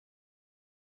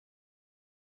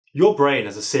Your brain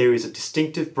has a series of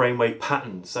distinctive brainwave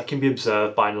patterns that can be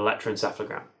observed by an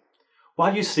electroencephalogram.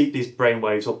 While you sleep, these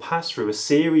brainwaves will pass through a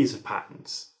series of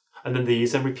patterns, and then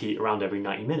these repeat around every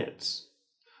 90 minutes.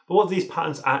 But what do these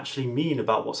patterns actually mean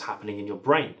about what's happening in your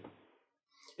brain?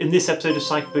 In this episode of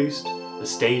Psych Boost, the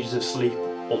stages of sleep,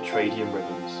 Ultradian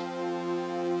rhythms.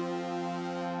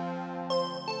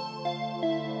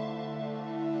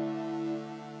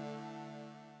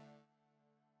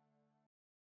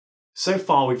 So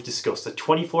far we've discussed the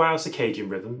 24-hour circadian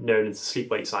rhythm, known as the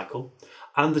sleep-wake cycle,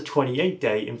 and the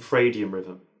 28-day infradian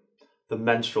rhythm, the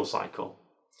menstrual cycle.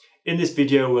 In this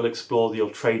video we'll explore the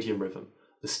ultradian rhythm,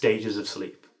 the stages of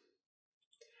sleep.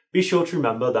 Be sure to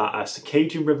remember that a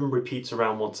circadian rhythm repeats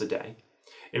around once a day,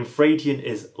 infradian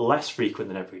is less frequent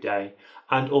than every day,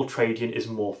 and ultradian is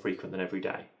more frequent than every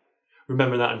day.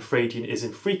 Remember that infradian is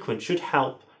infrequent should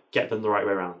help get them the right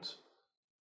way around.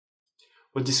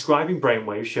 When describing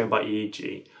brainwaves shown by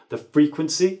EEG, the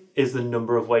frequency is the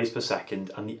number of waves per second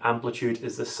and the amplitude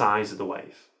is the size of the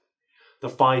wave. The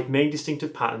 5 main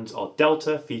distinctive patterns are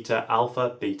delta, theta,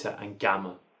 alpha, beta and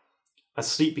gamma. As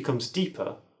sleep becomes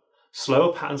deeper,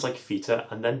 slower patterns like theta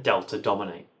and then delta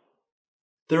dominate.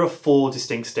 There are 4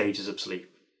 distinct stages of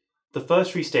sleep. The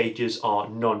first 3 stages are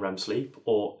non-REM sleep,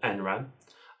 or NREM,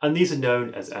 and these are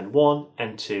known as N1,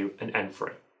 N2 and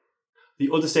N3. The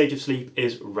other stage of sleep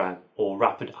is REM, or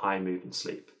rapid eye movement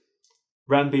sleep.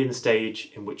 REM being the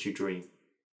stage in which you dream.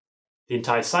 The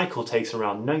entire cycle takes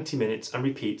around 90 minutes and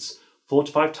repeats 4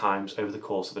 to 5 times over the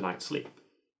course of a night's sleep.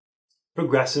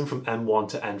 Progressing from N1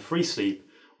 to N3 sleep,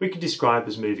 we can describe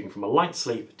as moving from a light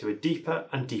sleep to a deeper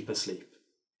and deeper sleep.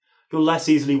 You're less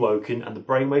easily woken and the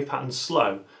brainwave patterns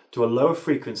slow to a lower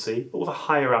frequency but with a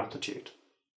higher amplitude.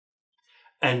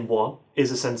 N1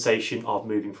 is a sensation of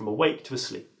moving from awake to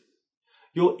asleep.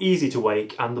 You're easy to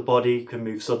wake and the body can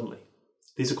move suddenly.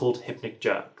 These are called hypnic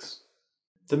jerks.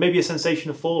 There may be a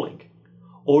sensation of falling,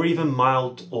 or even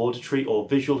mild auditory or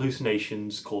visual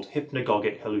hallucinations called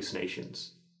hypnagogic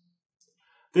hallucinations.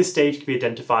 This stage can be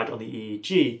identified on the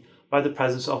EEG by the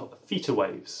presence of theta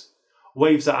waves,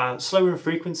 waves that are slower in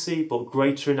frequency but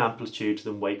greater in amplitude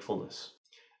than wakefulness.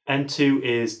 N2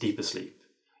 is deeper sleep.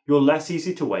 You're less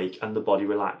easy to wake and the body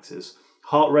relaxes.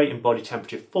 Heart rate and body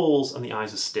temperature falls and the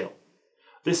eyes are still.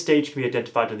 This stage can be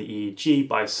identified on the EEG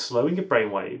by slowing of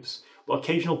brainwaves, but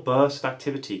occasional bursts of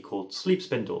activity called sleep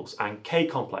spindles and K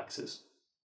complexes.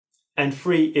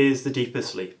 N3 is the deeper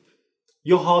sleep.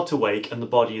 You're hard to wake and the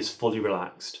body is fully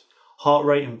relaxed. Heart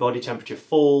rate and body temperature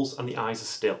falls and the eyes are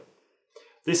still.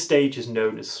 This stage is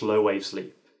known as slow wave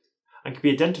sleep and can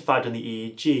be identified on the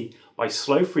EEG by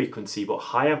slow frequency but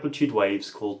high amplitude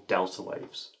waves called delta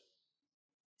waves.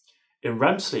 In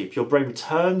REM sleep, your brain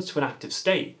returns to an active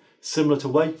state similar to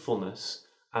wakefulness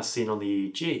as seen on the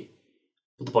EEG,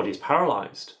 but the body is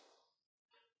paralysed.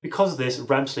 Because of this,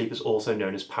 REM sleep is also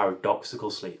known as paradoxical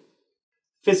sleep.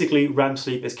 Physically, REM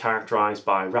sleep is characterised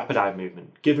by rapid eye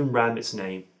movement, giving REM its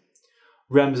name.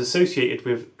 REM is associated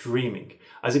with dreaming,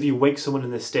 as if you wake someone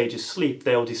in this stage of sleep,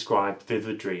 they will describe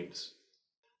vivid dreams.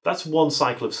 That's one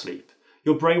cycle of sleep.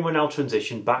 Your brain will now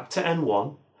transition back to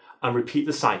N1 and repeat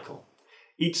the cycle.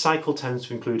 Each cycle tends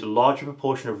to include a larger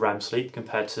proportion of REM sleep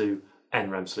compared to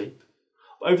NREM sleep.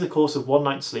 Over the course of one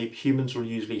night's sleep, humans will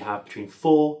usually have between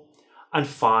 4 and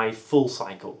 5 full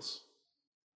cycles.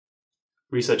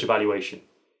 Research evaluation.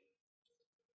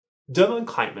 Dement and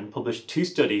Kleitman published 2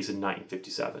 studies in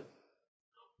 1957.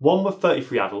 One with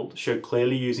 33 adults showed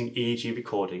clearly using EEG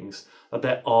recordings that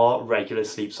there are regular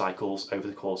sleep cycles over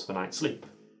the course of a night's sleep,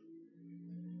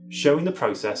 showing the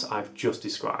process I've just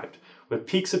described, with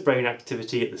peaks of brain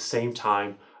activity at the same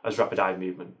time as rapid eye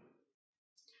movement.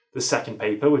 The second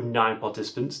paper with 9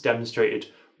 participants demonstrated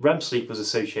REM sleep was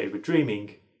associated with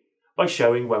dreaming by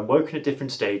showing when woken at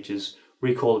different stages,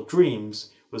 recall of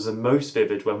dreams was the most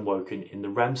vivid when woken in the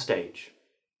REM stage.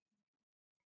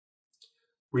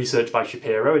 Research by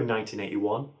Shapiro in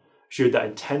 1981 showed that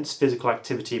intense physical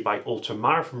activity by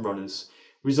ultramarathon runners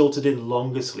resulted in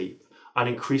longer sleep and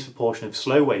increased proportion of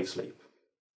slow wave sleep,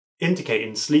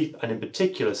 indicating sleep, and in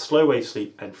particular slow wave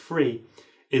sleep N3,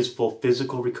 is for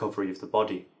physical recovery of the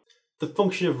body. The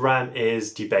function of REM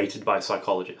is debated by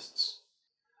psychologists,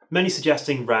 many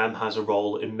suggesting REM has a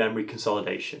role in memory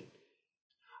consolidation.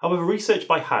 However, research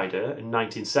by Hyder in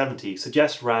 1970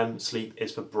 suggests REM sleep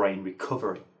is for brain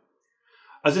recovery,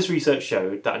 as this research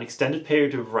showed that an extended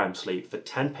period of REM sleep for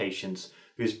 10 patients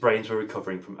whose brains were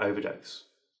recovering from overdose.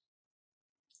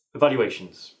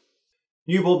 Evaluations.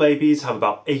 Newborn babies have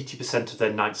about 80% of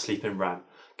their night's sleep in REM,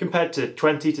 compared to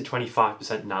 20 to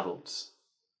 25% in adults.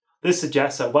 This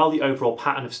suggests that while the overall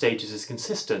pattern of stages is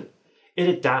consistent, It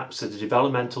adapts to the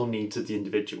developmental needs of the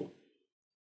individual.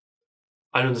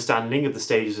 An understanding of the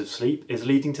stages of sleep is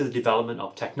leading to the development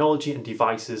of technology and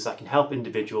devices that can help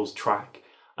individuals track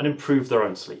and improve their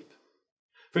own sleep.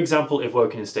 For example, if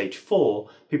woken in stage 4,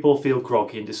 people feel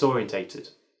groggy and disorientated.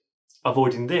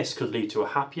 Avoiding this could lead to a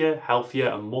happier, healthier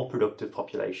and more productive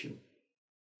population.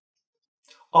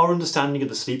 Our understanding of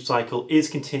the sleep cycle is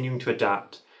continuing to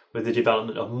adapt with the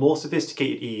development of more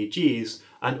sophisticated EEGs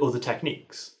and other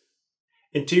techniques.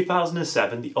 In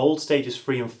 2007, the old stages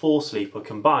 3 and 4 sleep were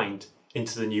combined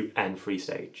into the new N3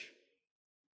 stage.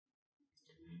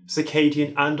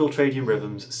 Circadian and ultradian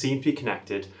rhythms seem to be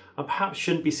connected and perhaps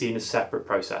shouldn't be seen as separate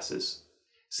processes.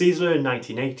 Czeisler in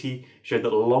 1980 showed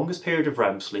that the longest period of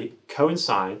REM sleep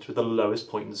coincides with the lowest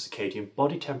point in the circadian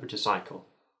body temperature cycle.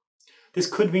 This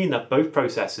could mean that both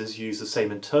processes use the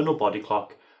same internal body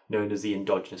clock known as the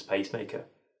endogenous pacemaker.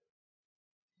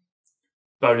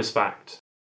 Bonus fact: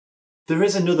 there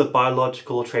is another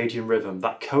biological ultradian rhythm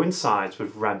that coincides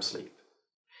with REM sleep.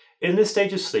 In this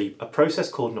stage of sleep, a process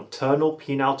called nocturnal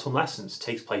penile tumescence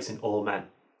takes place in all men.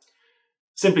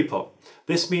 Simply put,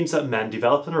 this means that men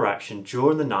develop an erection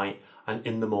during the night and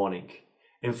in the morning.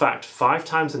 In fact, 5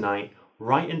 times a night,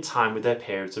 right in time with their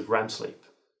periods of REM sleep.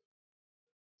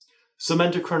 Some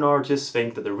endocrinologists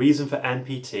think that the reason for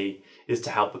NPT is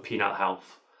to help with penile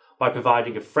health, by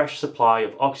providing a fresh supply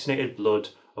of oxygenated blood,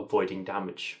 avoiding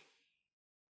damage.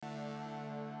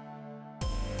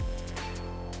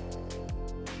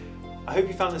 I hope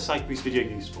you found this Cyclic video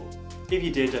useful. If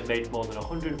you did, I've made more than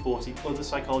 140 other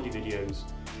psychology videos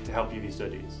to help you with your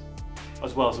studies,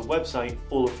 as well as a website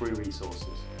full of free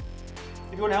resources.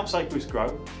 If you want to help Cyclic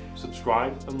grow,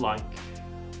 subscribe and like.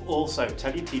 Also,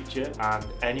 tell your teacher and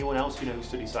anyone else you know who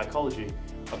studies psychology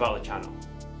about the channel.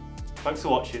 Thanks for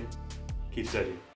watching, keep studying.